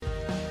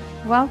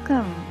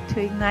Welcome to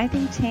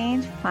Igniting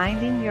Change,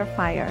 Finding Your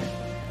Fire,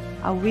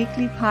 a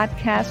weekly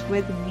podcast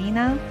with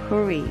Meena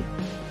Puri,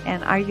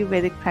 an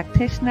Ayurvedic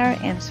practitioner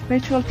and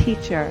spiritual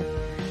teacher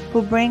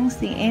who brings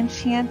the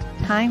ancient,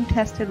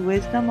 time-tested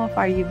wisdom of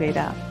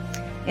Ayurveda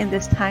in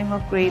this time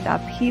of great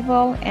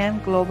upheaval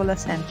and global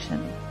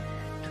ascension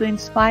to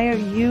inspire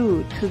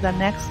you to the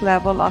next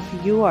level of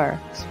your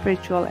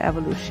spiritual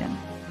evolution.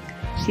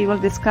 She will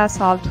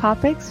discuss all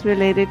topics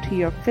related to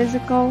your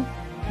physical,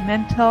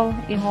 mental,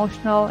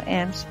 emotional,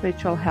 and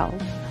spiritual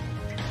health.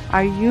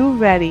 Are you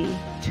ready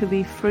to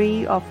be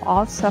free of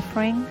all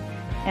suffering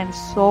and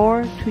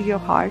soar to your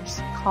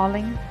heart's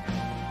calling?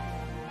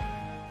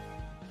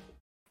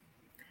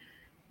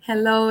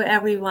 Hello,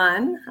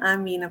 everyone.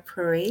 I'm Meena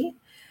Puri,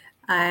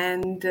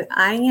 and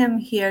I am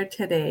here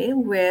today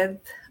with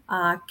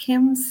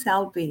Kim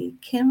Selby.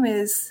 Kim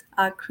is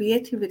a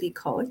creativity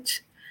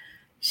coach.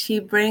 She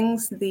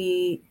brings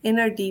the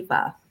inner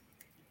diva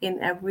in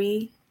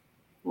every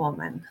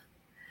woman.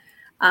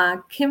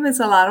 Kim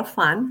is a lot of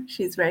fun.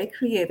 She's very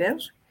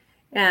creative.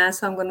 And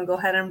so I'm going to go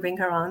ahead and bring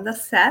her on the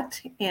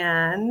set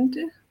and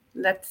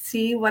let's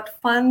see what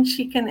fun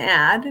she can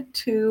add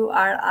to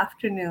our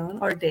afternoon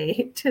or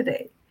day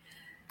today.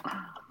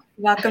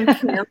 Welcome,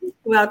 Kim.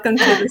 Welcome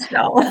to the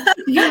show.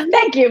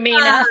 Thank you,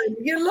 Meena.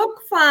 You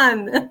look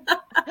fun.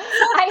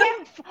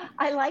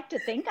 I like to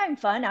think I'm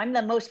fun. I'm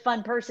the most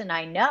fun person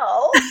I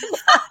know.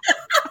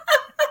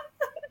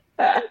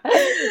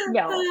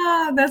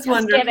 No, that's just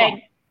wonderful.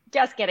 Kidding.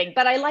 Just kidding.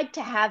 But I like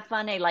to have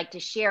fun. I like to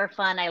share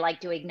fun. I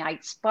like to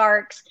ignite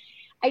sparks.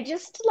 I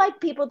just like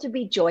people to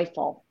be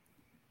joyful.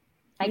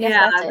 I guess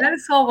that's it. That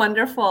is so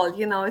wonderful.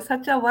 You know, it's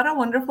what a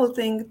wonderful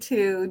thing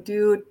to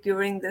do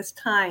during this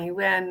time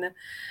when,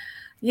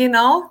 you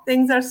know,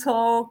 things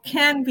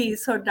can be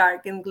so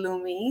dark and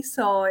gloomy.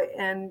 So,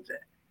 and,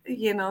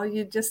 you know,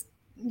 you just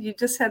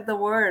said the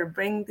word,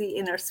 bring the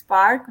inner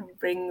spark,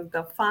 bring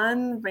the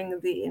fun, bring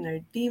the inner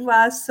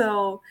diva.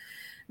 So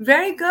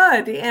very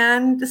good.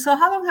 And so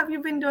how long have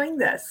you been doing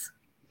this?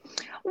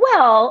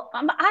 Well,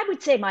 I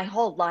would say my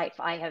whole life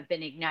I have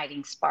been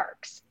igniting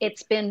sparks.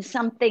 It's been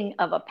something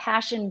of a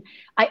passion.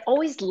 I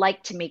always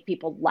liked to make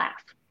people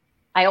laugh.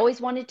 I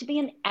always wanted to be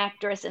an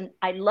actress, and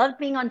I loved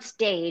being on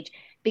stage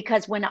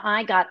because when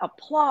I got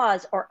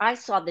applause or I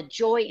saw the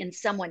joy in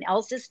someone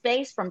else's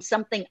face from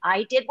something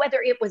I did,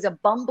 whether it was a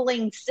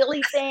bumbling,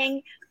 silly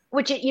thing,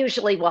 which it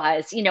usually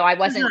was, you know, I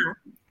wasn't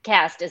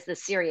cast as the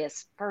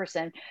serious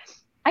person.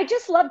 I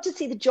just love to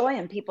see the joy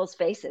in people's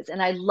faces,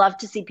 and I love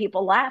to see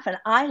people laugh, and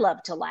I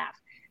love to laugh.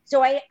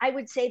 So I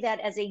would say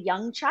that as a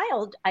young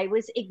child, I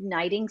was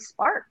igniting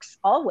sparks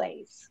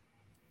always.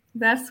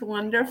 That's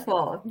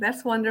wonderful.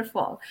 That's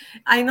wonderful.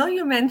 I know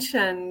you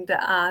mentioned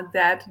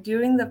that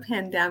during the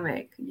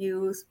pandemic,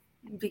 you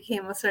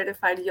became a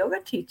certified yoga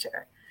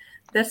teacher.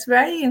 That's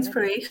very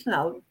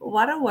inspirational.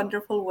 What a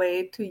wonderful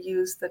way to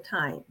use the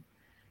time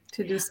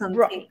to do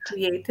something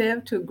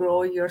creative to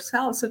grow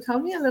yourself. So tell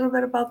me a little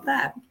bit about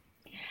that.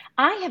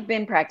 I have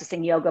been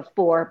practicing yoga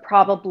for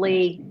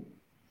probably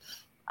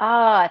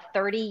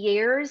 30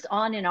 years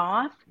on and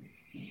off.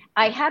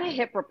 I had a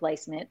hip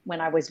replacement when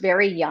I was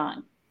very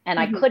young, and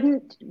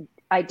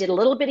I did a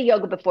little bit of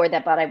yoga before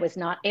that, but I was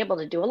not able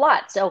to do a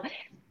lot. So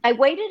I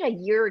waited a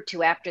year or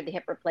two after the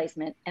hip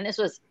replacement, and this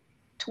was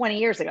 20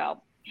 years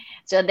ago.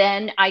 So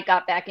then I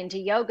got back into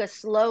yoga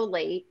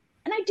slowly,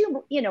 and I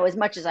do, you know, as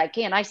much as I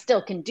can. I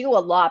still can do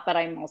a lot, but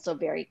I'm also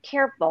very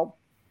careful.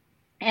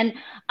 And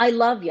I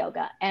love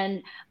yoga.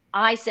 And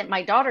I sent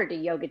my daughter to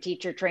yoga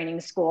teacher training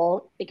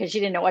school because she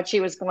didn't know what she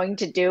was going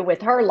to do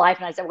with her life.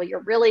 And I said, well,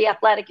 you're really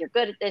athletic. You're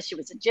good at this. She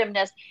was a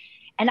gymnast.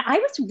 And I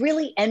was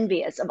really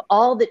envious of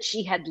all that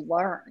she had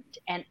learned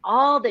and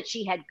all that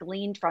she had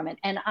gleaned from it.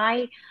 And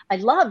I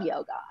love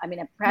yoga. I mean,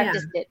 I've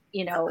practiced it,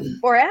 you know,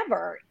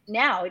 forever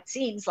now, it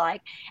seems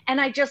like.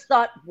 And I just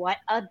thought, what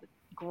a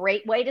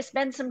great way to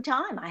spend some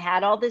time. I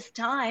had all this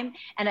time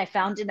and I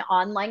found an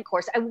online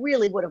course. I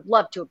really would have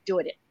loved to have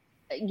done it,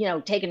 you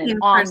know, taken an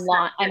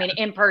online,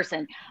 in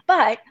person.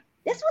 But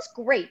this was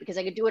great because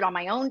I could do it on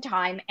my own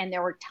time. And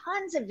there were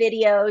tons of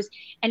videos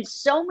and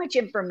so much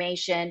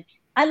information.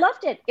 I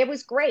loved it. It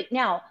was great.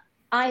 Now,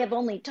 I have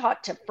only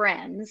taught to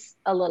friends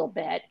a little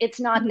bit. It's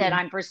not that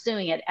I'm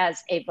pursuing it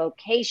as a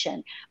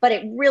vocation, but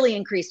it really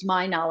increased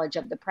my knowledge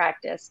of the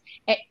practice.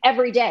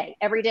 Every day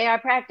I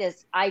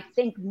practice, I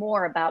think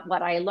more about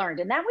what I learned.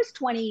 And that was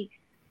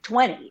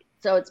 2020.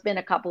 So it's been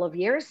a couple of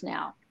years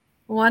now.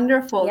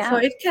 Wonderful. Yeah. So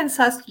it can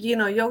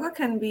yoga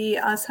can be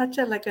such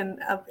an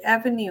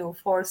avenue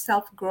for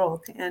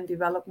self-growth and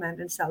development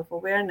and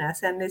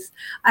self-awareness. And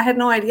I had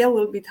no idea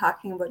we'll be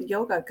talking about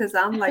yoga because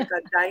I'm like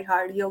a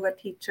diehard yoga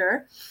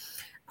teacher.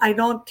 I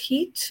don't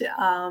teach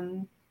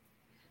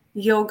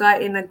yoga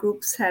in a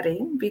group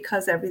setting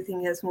because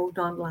everything has moved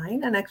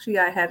online. And actually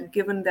I had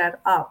given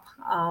that up.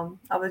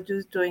 I was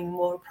just doing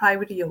more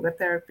private yoga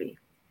therapy.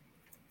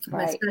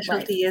 My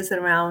specialty is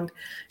around,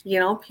 you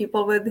know,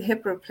 people with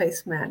hip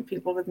replacement,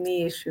 people with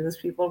knee issues,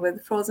 people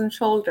with frozen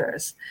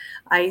shoulders.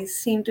 I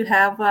seem to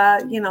have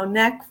a,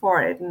 neck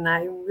for it, and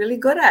I'm really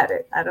good at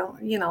it. I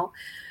don't,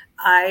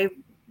 I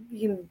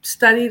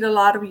studied a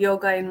lot of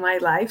yoga in my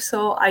life.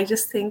 So I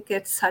just think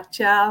it's such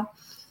a,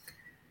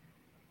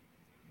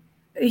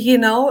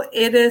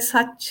 it is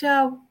such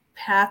a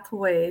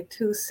pathway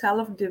to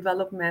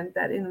self-development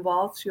that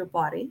involves your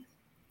body,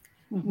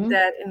 Mm-hmm.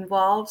 that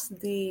involves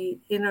the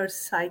inner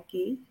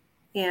psyche,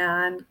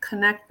 and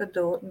connect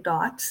the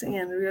dots,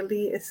 and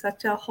really is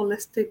such a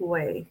holistic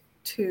way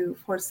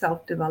for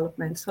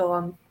self-development. So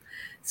I'm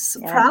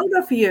Yeah. proud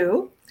of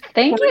you for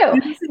Thank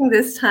you. using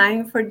this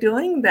time for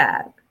doing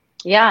that.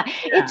 Yeah,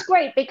 Yeah. it's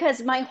great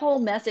because my whole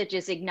message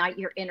is ignite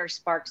your inner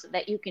spark so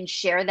that you can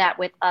share that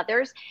with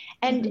others.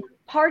 And Mhm.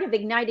 part of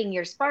igniting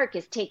your spark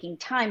is taking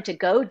time to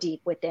go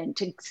deep within,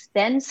 to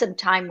spend some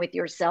time with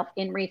yourself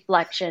in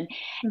reflection.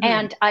 Mhm.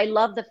 And I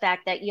love the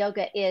fact that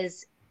yoga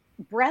is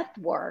breath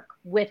work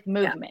with Yeah.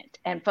 movement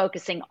and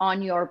focusing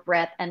on your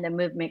breath, and the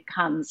movement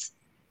comes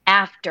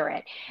after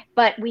it.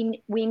 But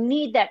we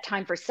need that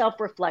time for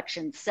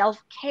self-reflection,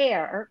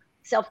 self-care,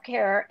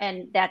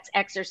 and that's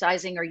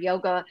exercising or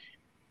yoga,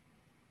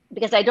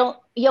 because I don't,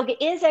 yoga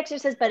is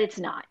exercise, but it's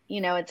not,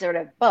 it's sort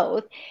of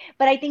both.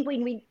 But I think we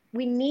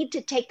need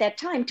to take that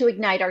time to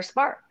ignite our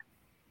spark.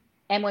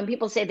 And when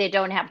people say they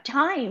don't have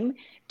time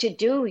to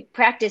do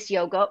practice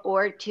yoga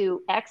or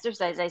to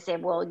exercise, I say,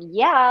 well,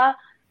 yeah,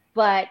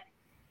 but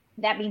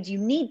that means you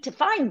need to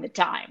find the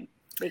time,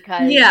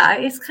 because Yeah,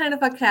 it's kind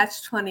of a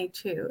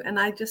catch-22. And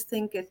I just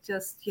think it's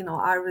just,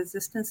 our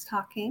resistance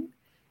talking.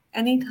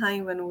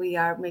 Anytime when we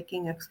are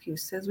making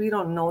excuses, we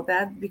don't know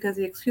that because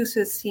the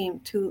excuses seem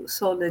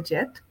so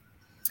legit.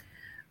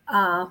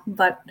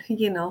 But,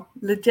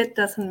 legit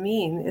doesn't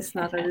mean it's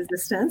not a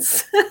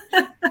resistance.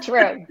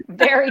 true,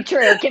 very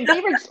true, can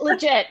be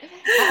legit.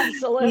 Yeah,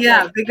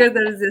 Absolutely. bigger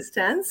the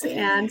resistance.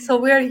 And so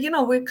we're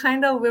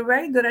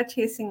very good at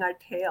chasing our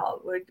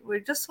tail. We're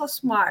just so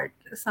smart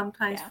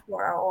sometimes Yeah.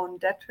 for our own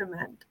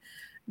detriment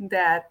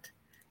that,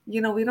 we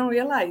don't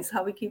realize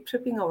how we keep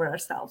tripping over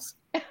ourselves.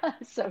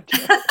 So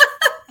true.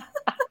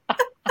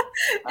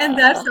 And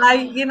that's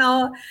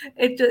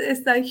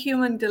it's the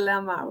human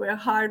dilemma. We're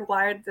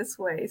hardwired this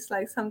way. It's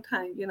like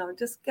sometimes,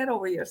 just get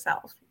over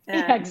yourself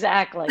Yeah, and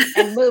exactly,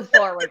 and move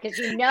forward because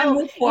and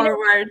move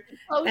forward. you're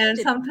supposed And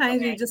to do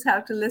sometimes you it. just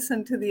have to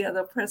listen to the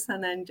other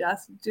person and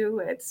just do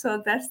it.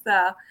 So that's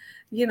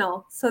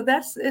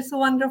it's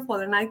wonderful.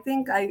 And I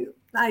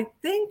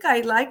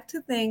like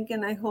to think,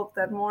 and I hope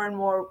that more and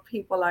more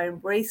people are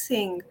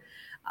embracing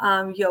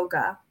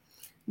yoga,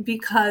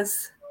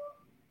 because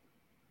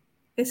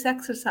it's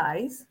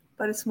exercise,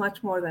 but it's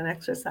much more than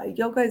exercise.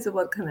 Yoga is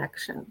about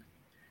connection,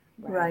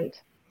 right?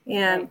 Right,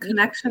 And right.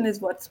 connection is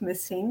what's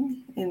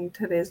missing in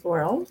today's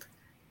world.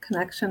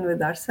 Connection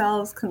with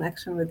ourselves,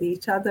 connection with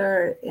each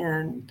other.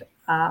 And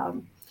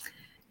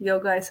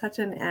yoga is such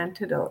an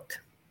antidote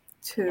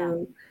Yeah,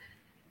 to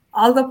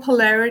all the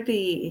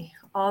polarity,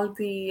 all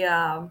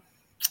the,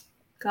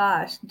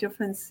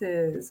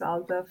 differences,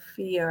 all the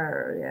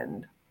fear.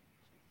 And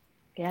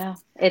yeah.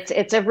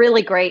 It's a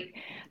really great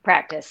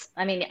practice.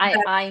 I mean, I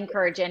that's,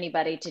 encourage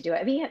anybody to do it.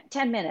 I mean,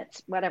 10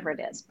 minutes, whatever it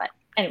is. But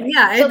anyway,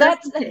 yeah, so it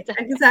that's doesn't take,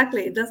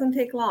 exactly. It doesn't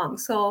take long.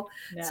 So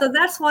no.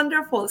 that's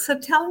wonderful. So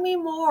tell me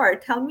more.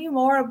 Tell me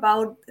more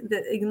about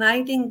the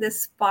igniting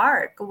this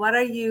spark.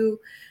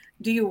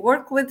 Do you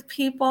work with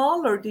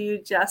people, or do you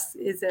just,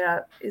 is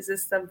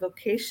this a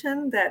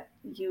vocation that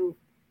you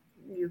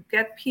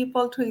get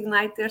people to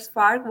ignite their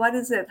spark? What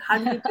is it? How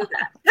do you do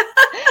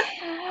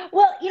that?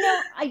 Well,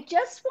 I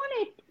just want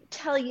to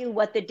tell you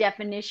what the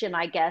definition,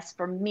 I guess,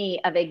 for me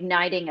of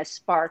igniting a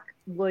spark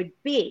would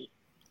be.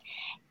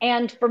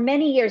 And for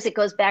many years, it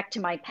goes back to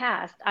my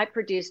past. I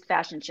produced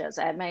fashion shows.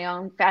 I had my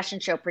own fashion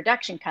show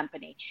production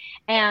company.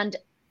 And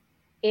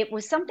it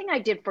was something I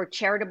did for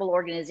charitable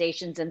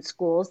organizations and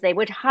schools. They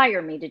would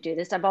hire me to do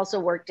this. I've also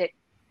worked at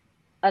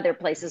other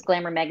places,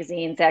 Glamour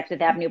magazines,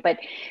 Active Avenue, but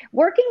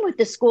working with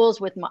the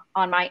schools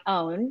on my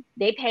own,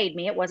 they paid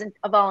me. It wasn't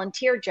a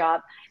volunteer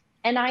job.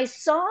 And I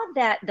saw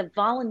that the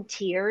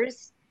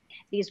volunteers,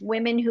 these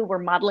women who were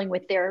modeling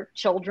with their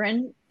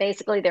children,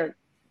 basically they're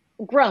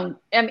grown,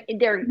 I mean,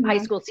 they're high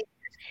Mhm. school seniors,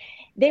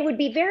 they would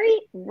be very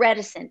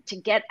reticent to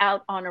get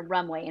out on a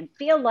runway and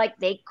feel like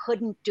they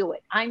couldn't do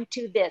it. I'm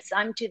too this,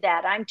 I'm too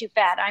that, I'm too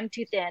fat, I'm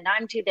too thin,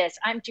 I'm too this,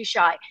 I'm too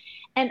shy.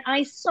 And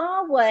I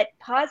saw what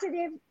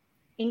positive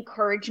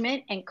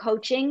encouragement and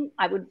coaching.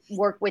 I would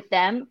work with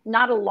them,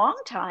 not a long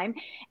time,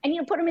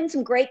 and put them in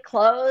some great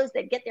clothes.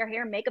 They'd get their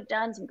hair and makeup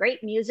done, some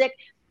great music,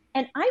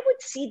 and I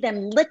would see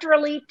them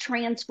literally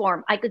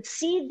transform. I could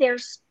see their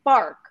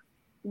spark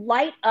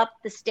light up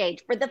the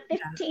stage for the Yeah.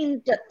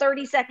 15 to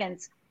 30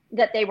 seconds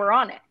that they were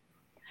on it.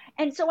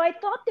 And so I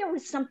thought there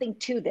was something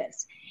to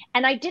this.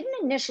 And I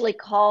didn't initially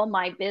call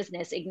my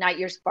business Ignite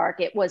Your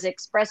Spark. It was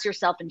Express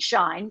Yourself and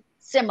Shine,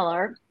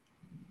 similar.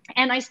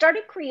 And I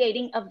started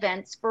creating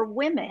events for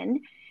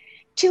women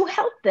to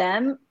help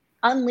them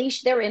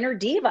unleash their inner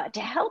diva,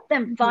 to help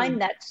them Mhm.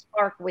 find that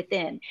spark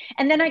within.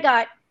 And then I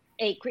got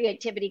a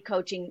creativity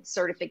coaching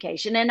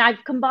certification, and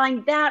I've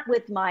combined that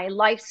with my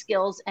life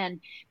skills and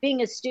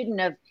being a student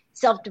of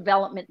self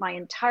development my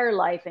entire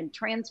life, and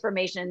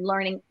transformation and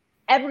learning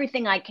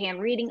everything I can,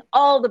 reading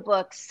all the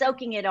books,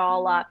 soaking it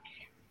all up.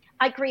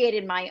 I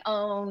created my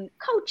own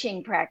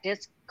coaching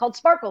practice called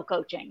Sparkle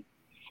Coaching.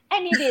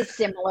 And it is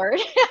similar.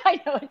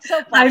 I know, it's so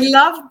I funny.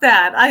 love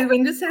that.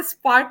 When you say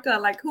sparkle,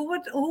 like who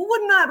would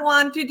not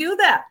want to do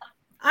that?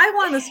 I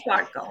want to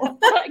sparkle.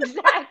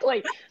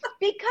 Exactly.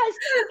 Because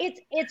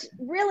it's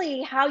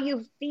really how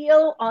you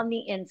feel on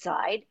the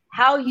inside,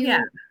 how you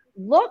Yeah.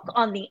 look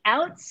on the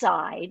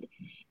outside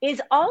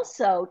is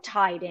also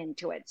tied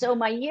into it. So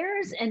my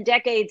years and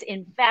decades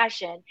in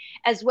fashion,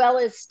 as well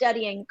as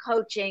studying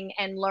coaching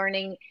and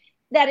learning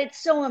that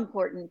it's so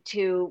important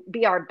to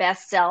be our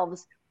best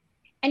selves.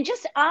 And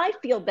just I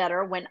feel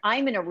better when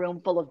I'm in a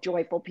room full of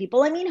joyful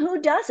people. I mean, who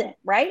doesn't,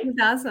 right? Who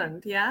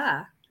doesn't?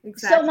 Yeah, So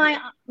exactly.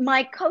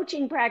 my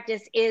coaching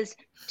practice is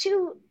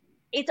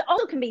it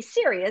also can be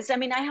serious. I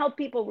mean, I help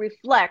people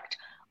reflect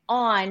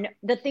on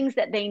the things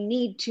that they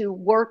need to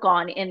work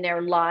on in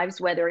their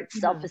lives, whether it's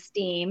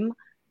self-esteem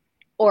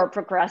or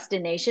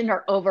procrastination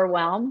or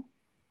overwhelm.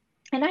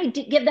 And I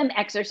give them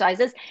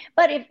exercises.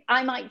 But if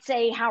I might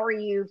say, how are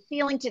you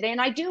feeling today?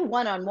 And I do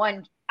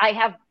one-on-one. I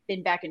have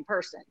been back in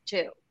person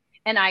too.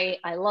 And I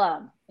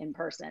love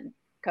in-person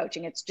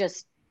coaching. It's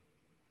just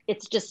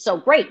so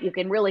great. You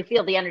can really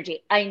feel the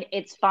energy.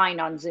 It's fine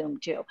on Zoom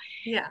too.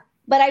 Yeah.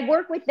 But I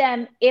work with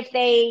them if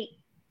they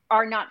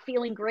are not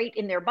feeling great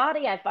in their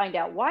body. I find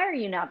out, why are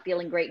you not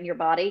feeling great in your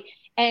body?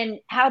 And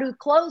how do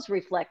clothes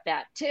reflect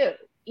that too?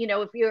 You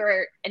know, if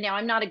you're, now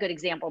I'm not a good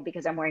example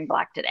because I'm wearing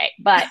black today,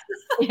 but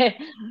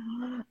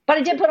but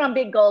I did put on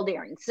big gold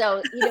earrings.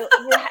 So, you know,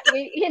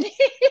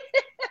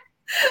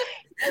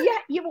 yeah,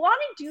 you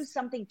want to do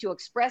something to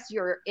express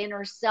your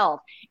inner self.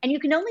 And you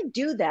can only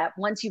do that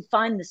once you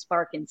find the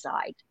spark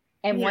inside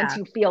and once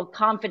you feel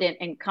confident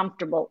and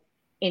comfortable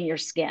in your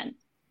skin.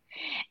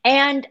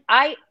 And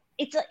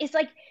it's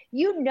like,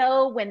 you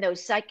know, when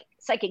those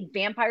psychic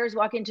vampires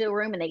walk into a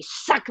room and they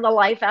suck the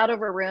life out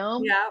of a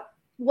room. Yeah.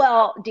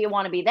 Well, do you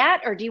want to be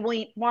that, or do you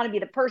want to be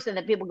the person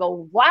that people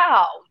go,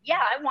 wow,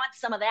 yeah, I want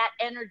some of that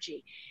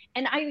energy?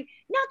 And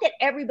not that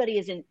everybody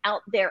is an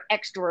out there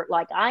extrovert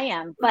like I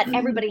am, but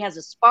everybody has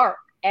a spark.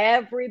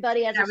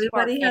 Everybody has a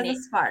spark. Everybody has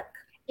a spark.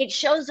 It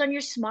shows on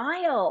your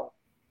smile.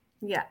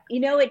 Yeah. You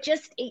know,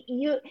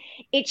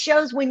 it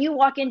shows when you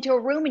walk into a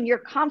room and you're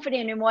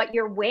confident in what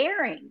you're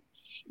wearing.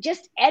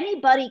 Just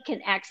anybody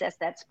can access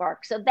that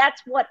spark. So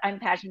that's what I'm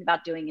passionate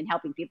about doing and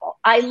helping people.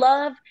 I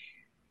love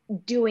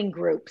doing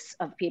groups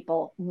of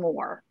people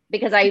more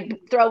because I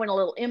throw in a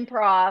little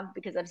improv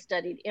because I've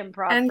studied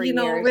improv and for you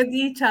know years. With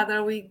each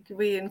other, we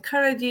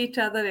encourage each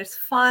other. It's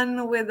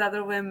fun with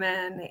other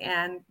women,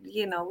 and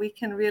you know, we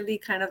can really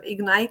kind of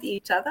ignite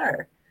each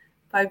other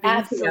by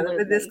being together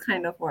with this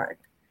kind of work.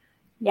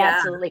 Yeah.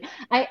 Absolutely.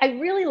 I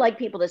really like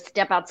people to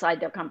step outside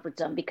their comfort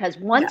zone, because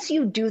once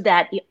you do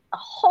that, a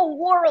whole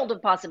world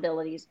of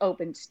possibilities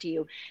opens to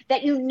you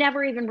that you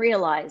never even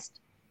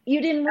realized. You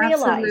didn't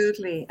realize.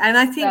 Absolutely. And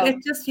I think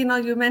it just, you know,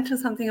 you mentioned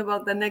something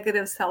about the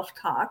negative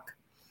self-talk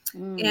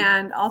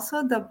and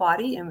also the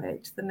body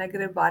image, the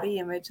negative body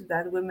image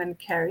that women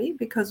carry,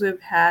 because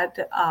we've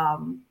had,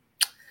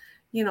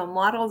 you know,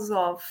 models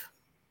of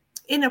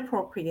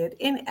inappropriate,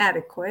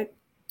 inadequate,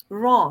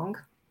 wrong.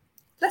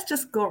 Let's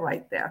just go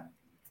right there.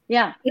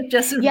 Yeah. It's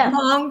just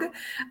wrong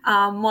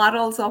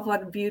models of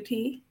what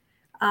beauty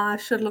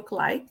should look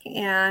like.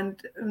 And,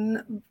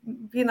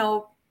 you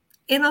know,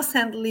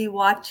 innocently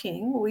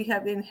watching, we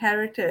have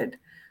inherited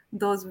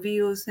those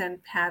views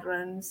and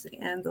patterns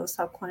and those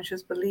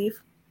subconscious beliefs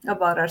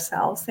about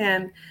ourselves.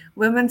 And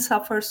women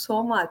suffer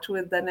so much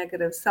with the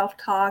negative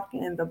self-talk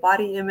and the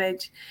body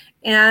image.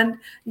 And,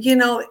 you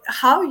know,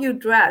 how you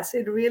dress,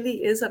 it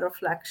really is a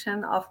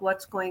reflection of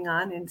what's going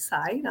on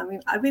inside. I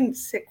mean, I've been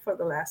sick for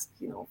the last,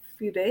 you know,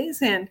 few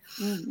days, and,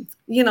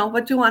 you know,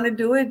 what you want to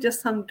do is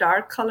just some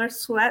dark color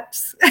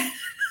sweats.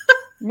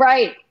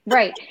 Right.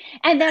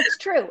 And that's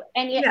true.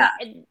 And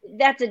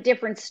that's a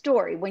different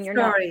story. When you're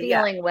not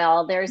feeling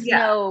well, there's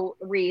no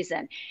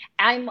reason.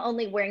 I'm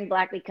only wearing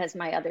black because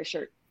my other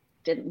shirt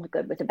didn't look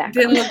good with the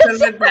background. Didn't look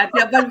good with that.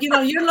 Yeah, but you know,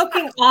 you're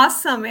looking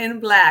awesome in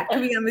black.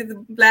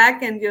 With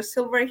black and your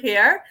silver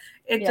hair,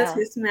 it just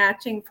is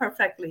matching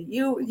perfectly.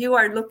 You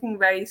are looking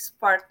very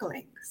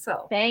sparkling.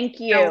 So thank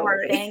you.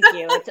 Thank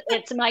you.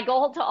 It's my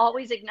goal to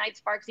always ignite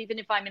sparks, even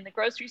if I'm in the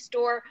grocery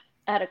store,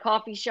 at a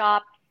coffee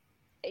shop.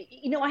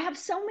 You know, I have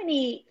so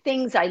many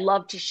things I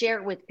love to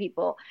share with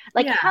people.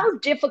 Like, how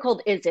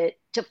difficult is it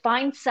to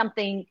find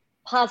something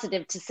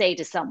positive to say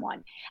to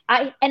someone?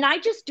 I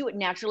just do it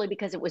naturally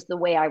because it was the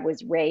way I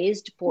was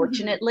raised,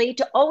 fortunately,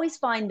 to always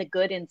find the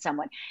good in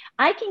someone.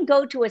 I can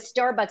go to a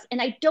Starbucks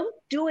and I don't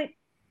do it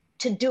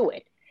to do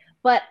it,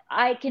 but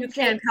I can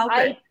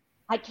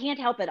I can't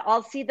help it.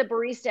 I'll see the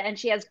barista and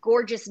she has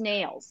gorgeous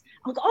nails.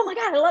 I'll go, oh my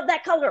God, I love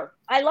that color.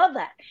 I love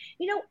that.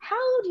 You know,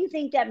 how do you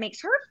think that makes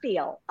her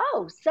feel?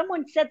 Oh,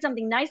 someone said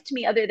something nice to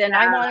me other than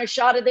I want a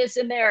shot of this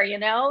in there, you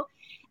know?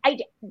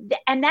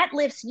 And that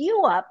lifts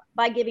you up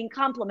by giving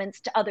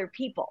compliments to other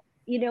people.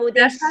 You know,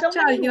 there's so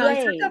many ways.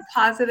 It's such a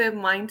positive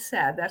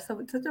mindset. That's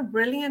such a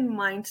brilliant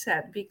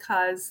mindset,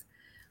 because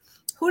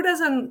Who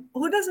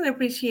doesn't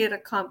appreciate a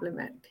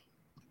compliment?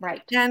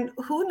 Right. And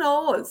who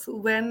knows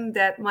when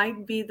that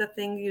might be the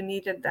thing you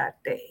needed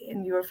that day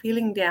and you're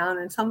feeling down,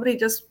 and somebody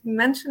just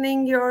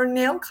mentioning your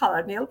nail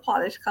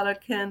polish color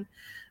can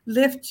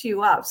lift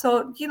you up.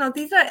 So,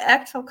 these are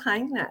acts of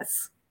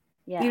kindness.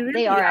 They Yeah, they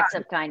really are acts are.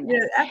 of kindness.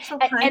 They're acts of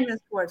And kindness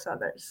towards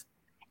others.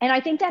 and I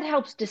think that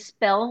helps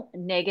dispel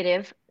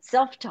negative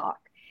self-talk.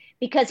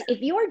 Because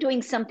if you are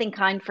doing something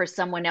kind for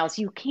someone else,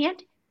 you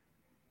can't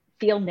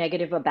feel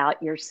negative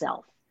about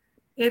yourself.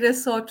 It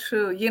is so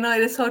true.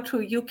 It is so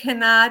true. You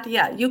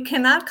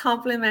cannot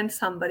compliment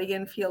somebody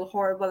and feel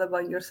horrible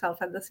about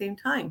yourself at the same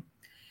time,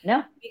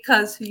 No,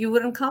 because you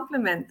wouldn't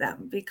compliment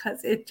them,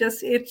 because it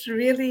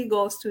really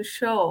goes to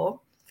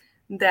show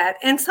that.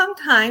 And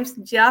sometimes,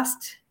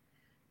 just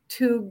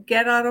to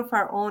get out of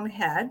our own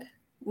head,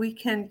 we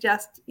can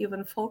just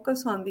even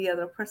focus on the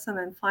other person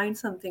and find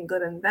something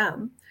good in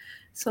them.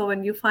 So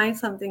when you find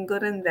something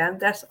good in them,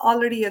 that's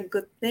already a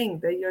good thing,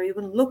 that you're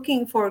even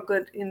looking for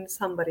good in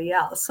somebody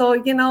else.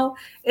 So,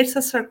 it's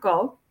a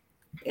circle.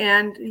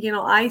 And,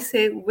 I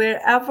say,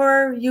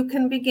 wherever you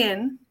can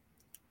begin.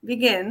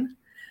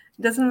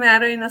 Doesn't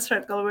matter in a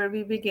circle where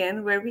we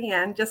begin, where we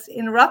end, just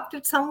interrupt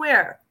it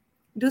somewhere.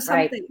 Do right.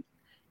 something.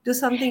 Do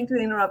something to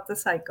interrupt the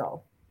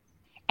cycle.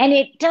 And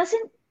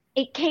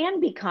it can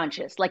be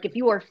conscious. Like if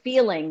you are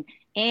feeling,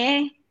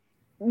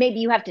 maybe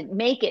you have to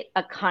make it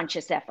a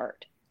conscious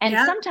effort. And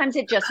Yeah. sometimes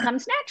it just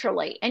comes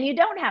naturally and you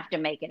don't have to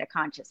make it a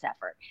conscious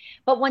effort.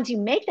 But once you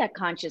make that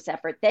conscious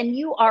effort, then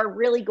you are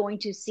really going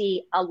to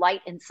see a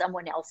light in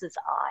someone else's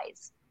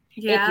eyes.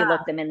 If you Yeah.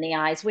 look them in the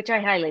eyes, which I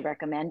highly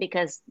recommend,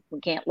 because we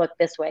can't look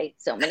this way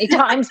so many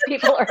times.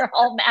 People are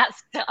all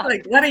masked up.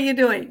 Like, what are you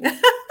doing?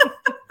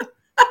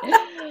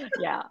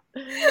 Yeah.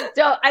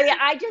 So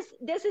I just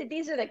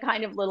these are the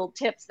kind of little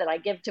tips that I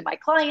give to my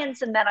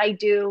clients, and that I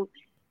do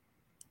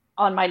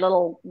on my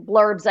little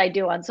blurbs I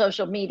do on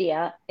social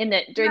media. During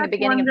the That's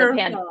beginning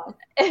wonderful.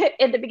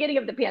 in the beginning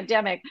of the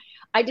pandemic,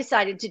 I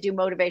decided to do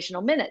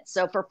motivational minutes.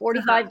 So for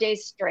 45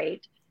 days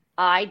straight,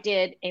 I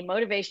did a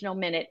motivational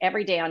minute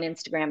every day on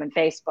Instagram and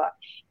Facebook.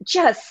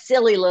 Just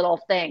silly little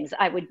things.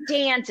 I would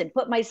dance and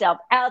put myself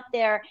out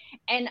there,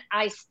 and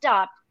I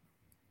stopped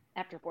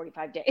after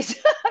 45 days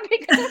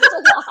because it was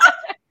a lot.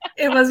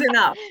 It was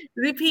enough.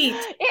 Repeat.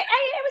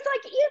 It was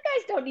like, you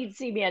guys don't need to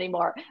see me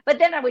anymore. But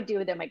then I would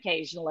do them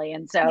occasionally.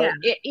 And so, Yeah.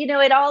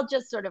 it all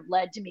just sort of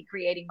led to me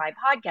creating my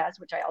podcast,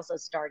 which I also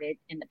started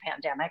in the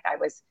pandemic.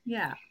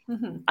 Yeah.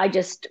 Mm-hmm. I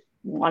just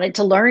wanted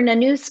to learn a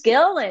new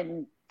skill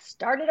and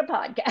started a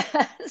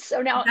podcast.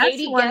 So now That's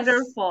 80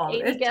 wonderful.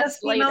 guests, 80 It's guests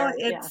just, later.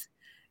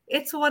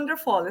 it's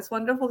wonderful. It's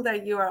wonderful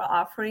that you are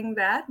offering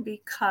that,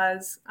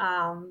 because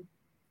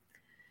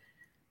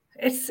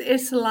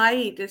it's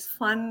light, it's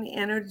fun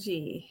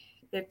energy.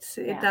 It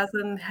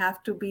doesn't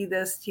have to be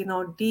this,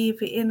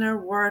 deep inner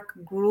work,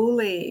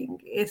 grueling.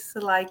 It's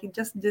like, you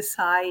just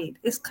decide.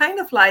 It's kind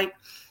of like,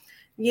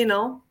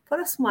 put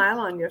a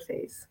smile on your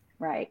face.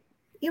 Right.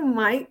 You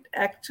might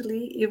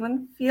actually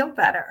even feel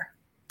better.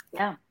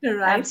 Yeah.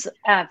 Right.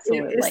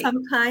 Absolutely.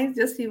 Sometimes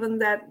just even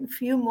that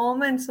few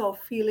moments of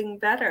feeling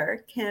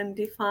better can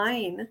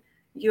define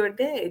your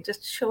day. It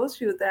just shows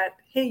you that,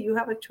 hey, you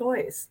have a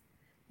choice.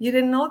 You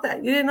didn't know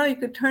that. You didn't know you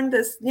could turn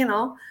this,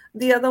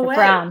 the other way.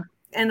 Frown.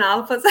 And all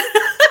of a sudden,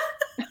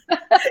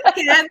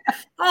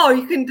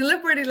 you can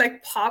deliberately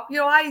like pop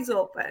your eyes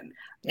open.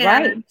 And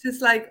Right. it's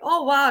just like,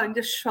 oh, wow. And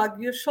just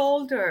shrug your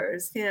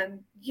shoulders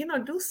and,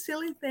 do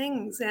silly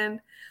things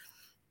and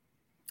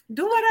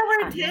do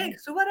whatever it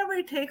takes. Do whatever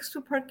it takes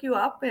to perk you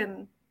up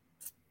and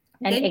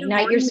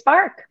ignite your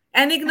spark.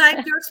 And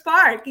ignite your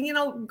spark.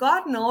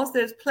 God knows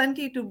there's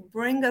plenty to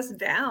bring us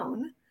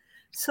down.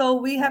 So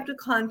we have to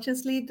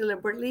consciously,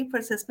 deliberately,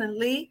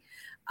 persistently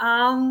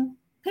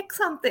pick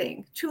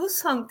something, choose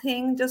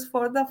something just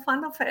for the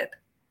fun of it.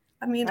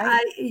 I mean,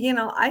 right.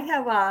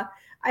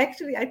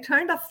 I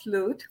turned a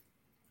flute.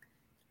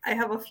 I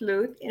have a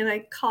flute and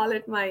I call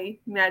it my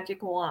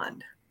magic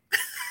wand.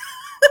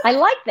 I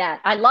like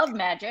that. I love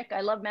magic. I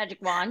love magic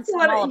wands.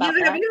 I'm all about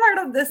that. Have you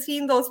heard of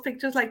those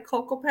pictures like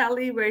Coco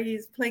Pelli where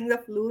he's playing the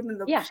flute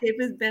and the shape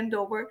is bent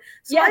over?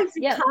 So I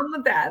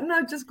become that and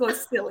I just go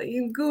silly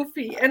and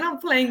goofy and I'm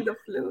playing the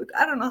flute.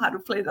 I don't know how to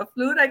play the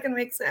flute. I can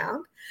make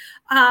sound.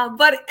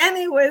 But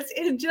anyways,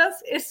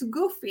 it's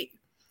goofy.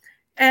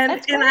 And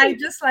I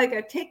just I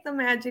take the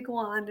magic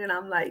wand and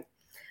I'm like,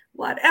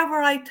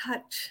 whatever I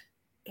touch,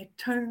 it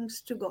turns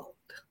to gold.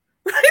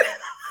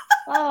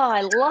 Oh,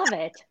 I love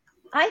it.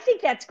 I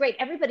think that's great.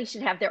 Everybody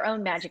should have their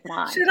own magic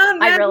wand.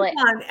 Wand.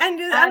 And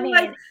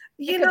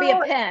it could be a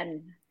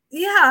pen.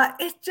 Yeah,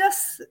 it's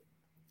just,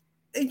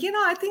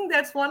 I think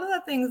that's one of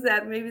the things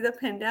that maybe the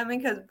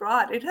pandemic has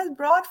brought. It has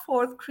brought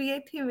forth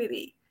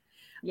creativity,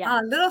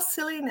 little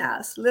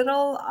silliness,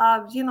 little,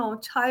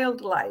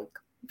 childlike,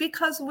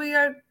 because we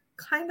are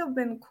kind of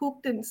been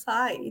cooped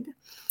inside.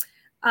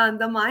 And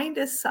the mind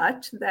is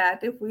such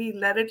that if we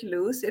let it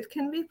loose, it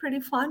can be pretty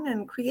fun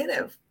and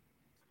creative.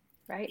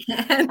 Right.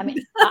 I mean,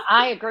 And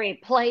I agree.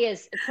 Play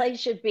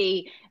should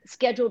be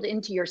scheduled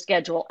into your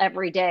schedule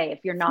every day if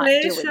you're not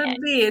play doing should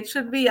it. be, it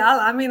should be,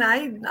 I mean,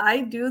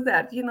 I do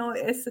that,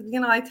 it's,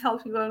 I tell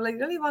people, I'm like,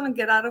 really want to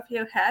get out of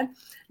your head,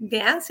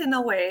 dance in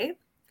a way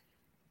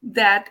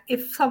that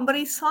if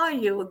somebody saw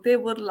you, they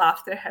would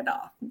laugh their head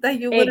off, that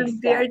you wouldn't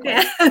dare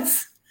Exactly.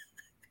 dance.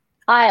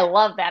 I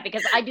love that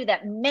because I do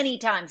that many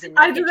times in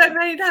my I do that kitchen.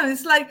 many times.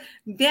 It's like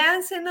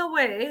dance in a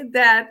way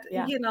that,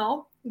 Yeah.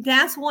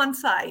 dance one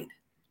side,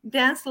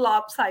 dance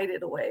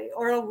lopsided way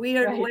or a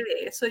weird Right.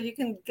 way so you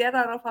can get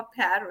out of a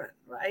pattern,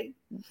 right?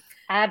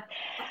 Ab-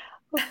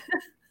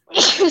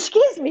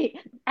 Excuse me.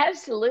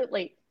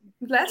 Absolutely.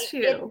 Bless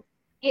It, you.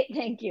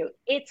 thank you.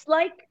 It's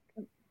like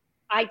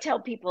I tell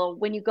people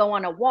when you go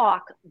on a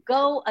walk,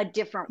 go a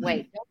different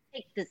way. Don't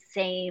take the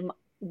same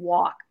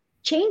walk.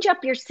 Change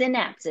up your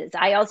synapses.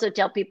 I also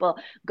tell people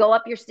go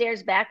up your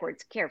stairs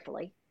backwards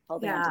carefully,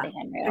 holding onto Yeah, the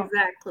handrail.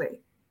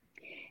 exactly.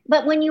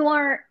 But when you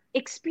are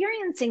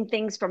experiencing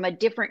things from a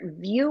different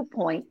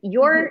viewpoint,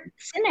 your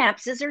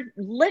synapses are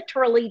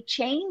literally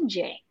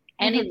changing.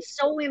 And it's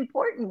so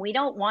important. We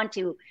don't want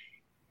to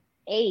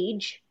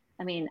age.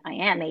 I mean, I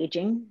am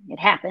aging. It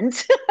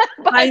happens.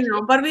 But I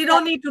know, but we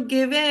don't need to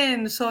give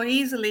in so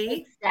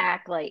easily.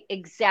 exactly,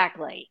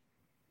 exactly.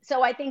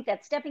 So I think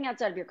that stepping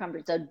outside of your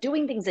comfort zone,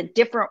 doing things a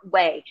different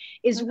way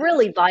is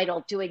really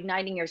vital to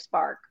igniting your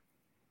spark.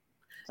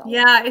 So,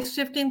 Yeah, it's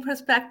shifting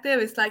perspective.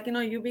 It's like,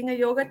 you being a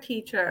yoga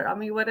teacher. I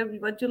mean,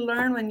 what you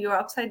learn when you're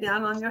upside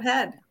down on your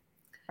head.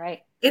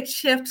 right. It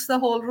shifts the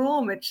whole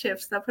room. It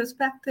shifts the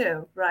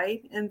perspective,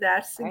 right? And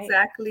that's Right.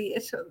 exactly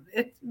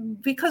it.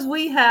 Because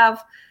we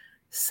have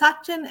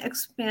such an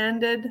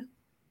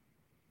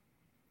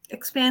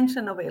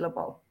expansion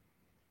available.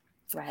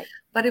 Right.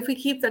 But if we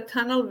keep the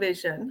tunnel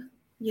vision,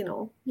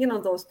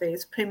 those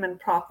days, prim and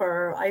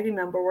proper. I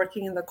remember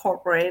working in the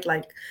corporate,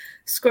 like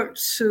skirt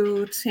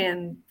suits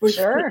and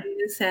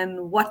briefcase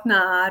and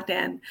whatnot.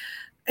 And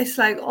it's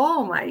like,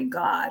 oh my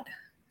God,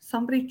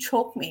 somebody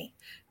choke me.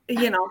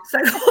 It's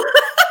like,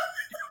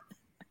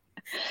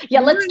 Yeah,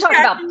 let's talk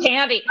about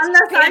panty.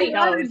 Unless I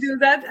know to Pantyhose. do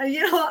that,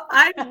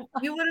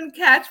 you wouldn't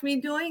catch me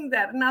doing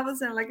that. And I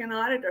was in like an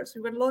auditor, so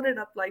we were loaded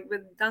up like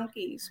with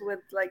donkeys, with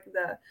like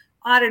the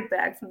audit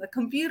bags and the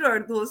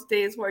computer. Those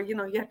days where you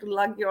had to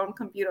lug your own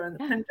computer and the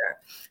printer.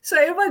 So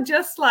it was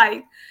just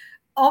like,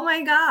 oh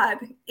my God,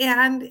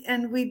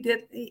 and we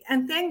did,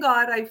 and thank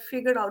God I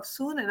figured out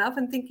soon enough.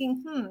 And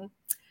thinking,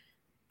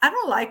 I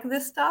don't like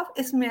this stuff.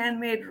 It's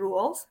man-made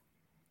rules.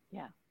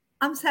 Yeah.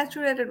 I'm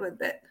saturated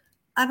with it.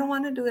 I don't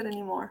want to do it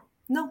anymore.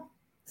 No,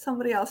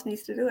 somebody else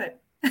needs to do it.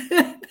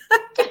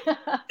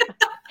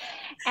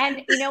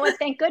 And you know what?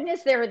 Thank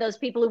goodness there are those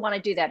people who want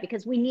to do that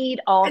because we need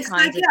all It's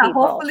kinds like, of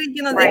people. hopefully,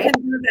 they can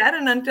do that.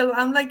 And until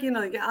I'm like,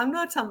 I'm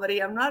not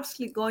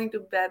going to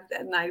bed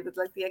at night with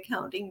like the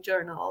accounting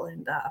journal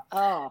and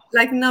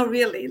like, no,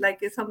 really, like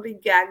if somebody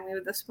gagged me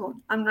with a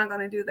spoon, I'm not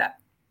going to do that.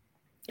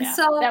 Yeah.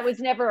 So that was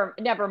never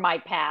my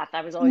path.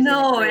 I was always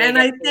and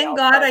I thank field,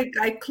 God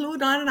I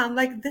clued on, and I'm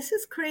like, this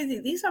is crazy.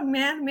 These are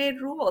man-made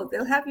rules.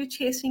 They'll have you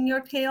chasing your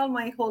tail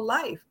my whole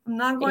life. I'm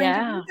not going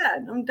to do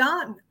that. I'm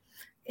done.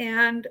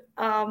 And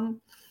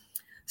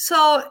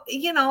so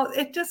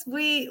it just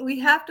we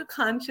have to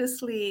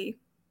consciously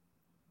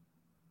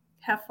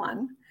have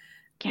fun.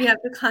 We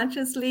have to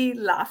consciously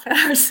laugh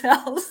at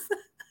ourselves.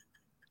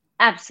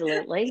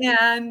 Absolutely.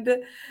 and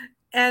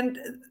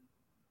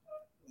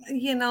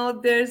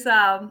there's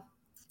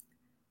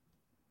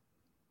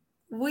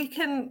we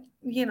can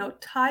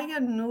tie a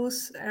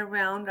noose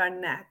around our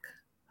neck,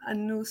 a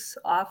noose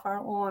of our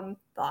own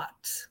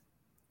thoughts.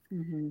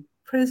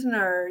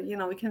 Prisoner,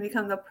 we can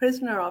become the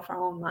prisoner of our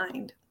own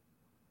mind.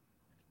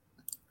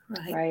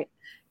 Right.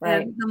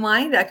 And the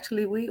mind,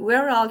 actually,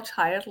 we're all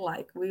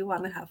childlike. We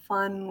want to have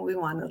fun. We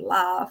want to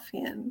laugh,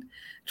 and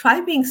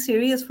try being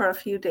serious for a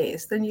few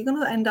days. Then you're going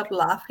to end up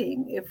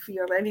laughing, if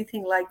you're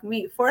anything like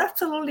me, for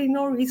absolutely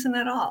no reason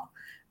at all,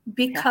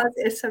 because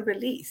it's a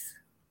release.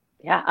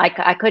 Yeah,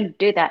 I couldn't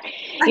do that.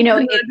 I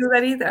couldn't do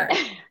that either.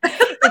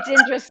 It's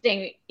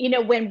interesting.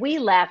 When we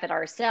laugh at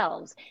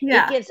ourselves,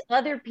 it gives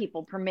other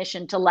people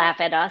permission to laugh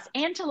at us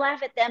and to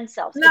laugh at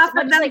themselves. Laugh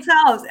at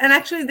themselves. And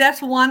actually,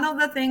 that's one of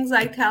the things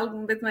I tell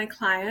them with my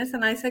clients.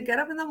 And I say, get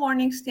up in the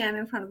morning, stand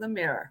in front of the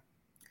mirror,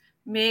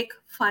 make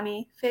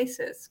funny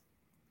faces,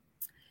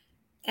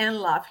 and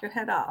laugh your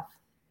head off.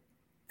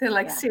 They're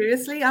like,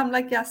 seriously? I'm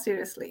like, yeah,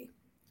 seriously.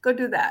 Go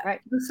do that. Right.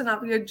 Loosen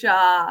up your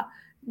jaw.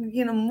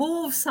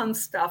 Move some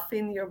stuff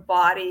in your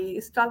body.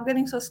 Stop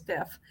getting so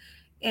stiff.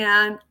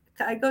 And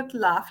I go to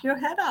laugh your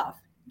head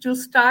off. You'll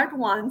start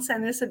once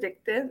and it's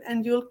addictive,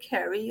 and you'll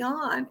carry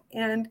on,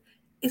 and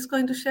it's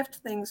going to shift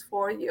things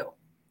for you.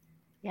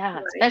 Yeah,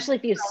 right? Especially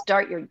if you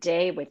start your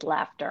day with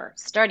laughter.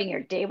 Starting your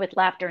day with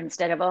laughter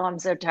instead of, oh, I'm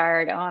so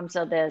tired. Oh, I'm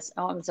so this.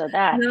 Oh, I'm so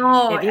that.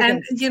 No,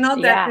 and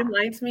that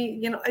reminds me,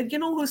 you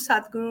know who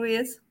Sadhguru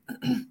is?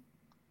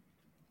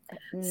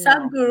 No.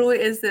 Sadhguru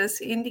is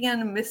this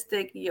Indian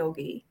mystic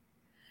yogi.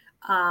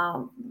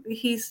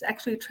 He's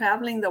actually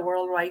traveling the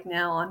world right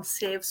now on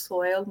Save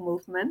Soil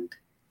movement.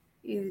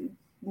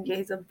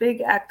 he's a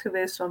big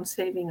activist on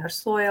saving our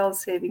soil,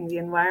 saving the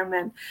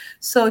environment.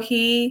 So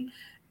he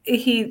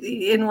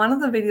in one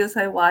of the videos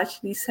I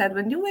watched, he said,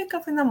 when you wake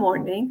up in the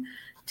morning,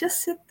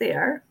 just sit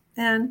there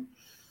and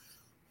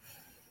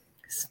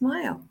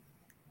smile.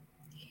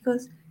 He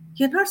goes,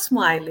 you're not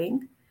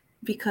smiling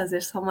because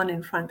there's someone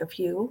in front of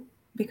you,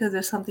 because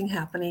there's something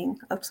happening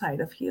outside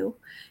of you.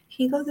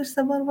 He goes, it's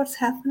about what's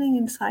happening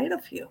inside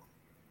of you.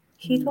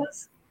 He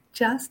goes,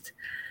 just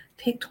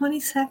take 20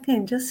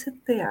 seconds, just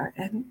sit there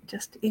and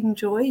just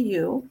enjoy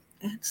you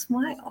and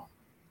smile.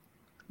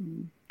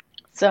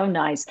 So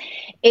nice.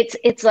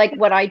 It's like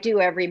what I do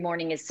every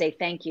morning is say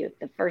thank you.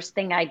 The first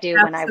thing I do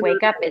when I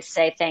wake up is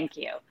say thank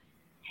you.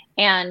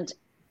 And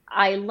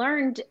I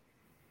learned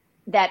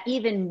that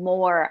even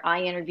more.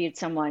 I interviewed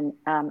someone,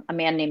 a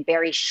man named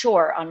Barry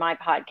Shore, on my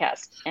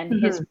podcast,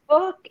 and his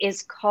book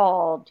is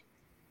called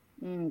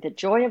The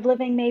Joy of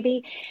Living,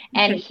 maybe.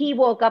 And he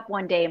woke up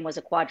one day and was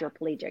a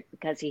quadriplegic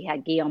because he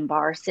had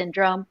Guillain-Barré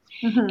syndrome.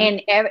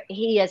 And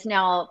he is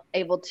now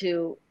able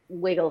to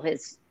wiggle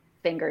his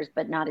fingers,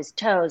 but not his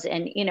toes.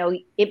 And, you know,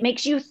 it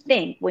makes you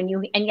think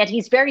and yet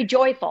he's very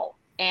joyful,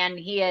 and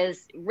he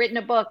has written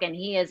a book, and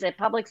he is a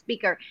public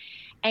speaker.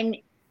 And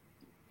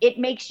it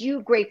makes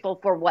you grateful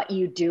for what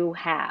you do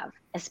have,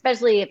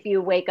 especially if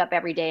you wake up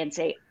every day and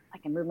say, I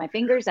can move my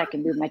fingers, I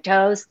can move my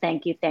toes.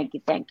 Thank you, thank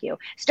you, thank you.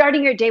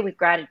 Starting your day with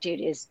gratitude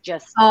is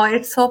just... Oh,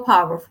 it's so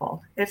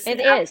powerful. It's so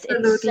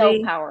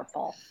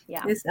powerful.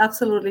 Yeah. It's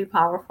absolutely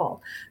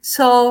powerful.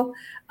 So,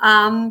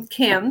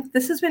 Kim,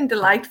 this has been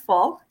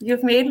delightful.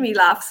 You've made me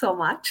laugh so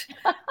much.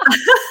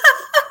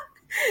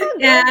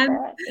 And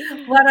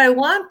what I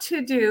want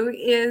to do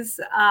is...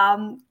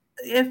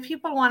 if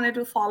people wanted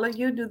to follow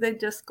you, do they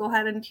just go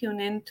ahead and tune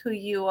into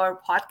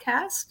your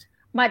podcast?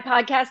 My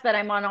podcast that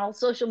I'm on all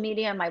social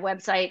media and my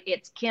website,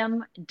 it's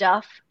Kim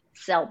Duff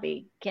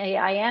Selby,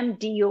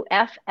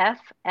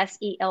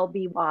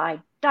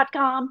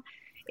 KimDuffSelby.com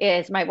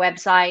is my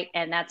website.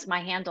 And that's my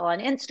handle on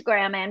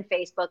Instagram and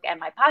Facebook. And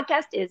my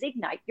podcast is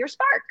Ignite Your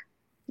Spark.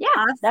 Yeah,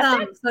 awesome.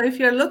 That's it. So if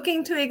you're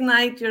looking to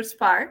ignite your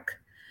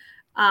spark,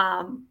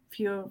 if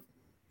you're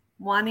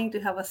wanting to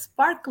have a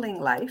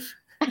sparkling life,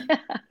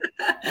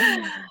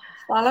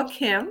 follow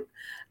Kim.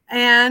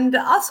 And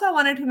also I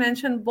wanted to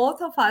mention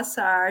both of us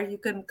you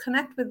can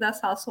connect with us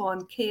also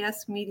on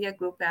KS Media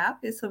Group app.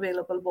 It's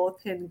available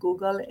both in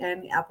Google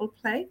and Apple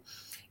Play.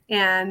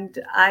 And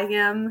I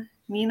am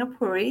Meena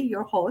Puri,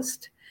 your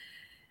host.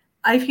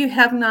 If you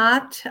have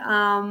not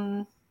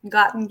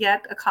gotten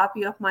yet a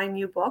copy of my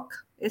new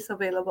book, it's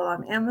available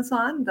on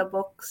Amazon. The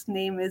book's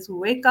name is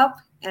Wake Up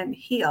and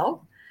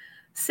Heal,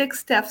 6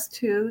 Steps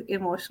to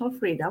Emotional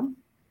Freedom.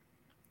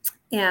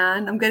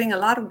 And I'm getting a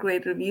lot of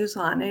great reviews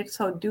on it,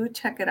 so do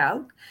check it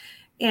out.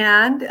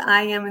 And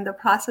I am in the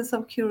process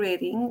of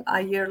curating a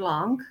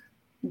year-long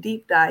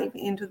deep dive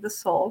into the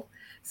soul.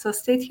 So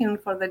stay tuned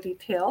for the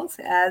details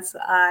as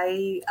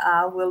I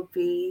will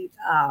be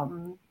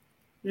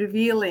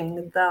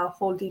revealing the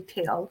whole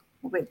detail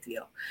with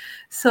you.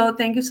 So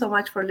thank you so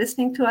much for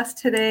listening to us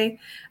today.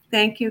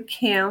 Thank you,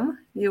 Kim.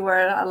 You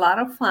were a lot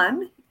of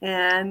fun.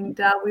 And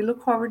we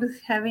look forward to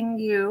having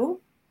you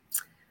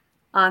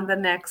on the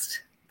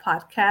next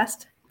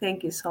podcast.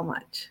 Thank you so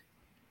much.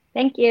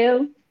 Thank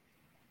you.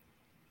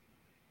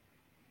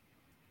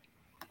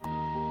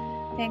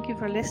 Thank you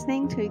for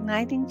listening to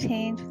Igniting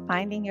Change,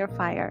 Finding Your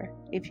Fire.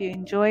 If you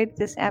enjoyed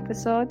this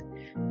episode,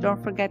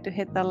 don't forget to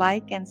hit the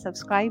like and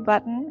subscribe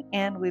button,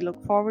 and we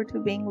look forward to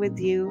being with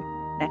you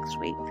next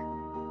week.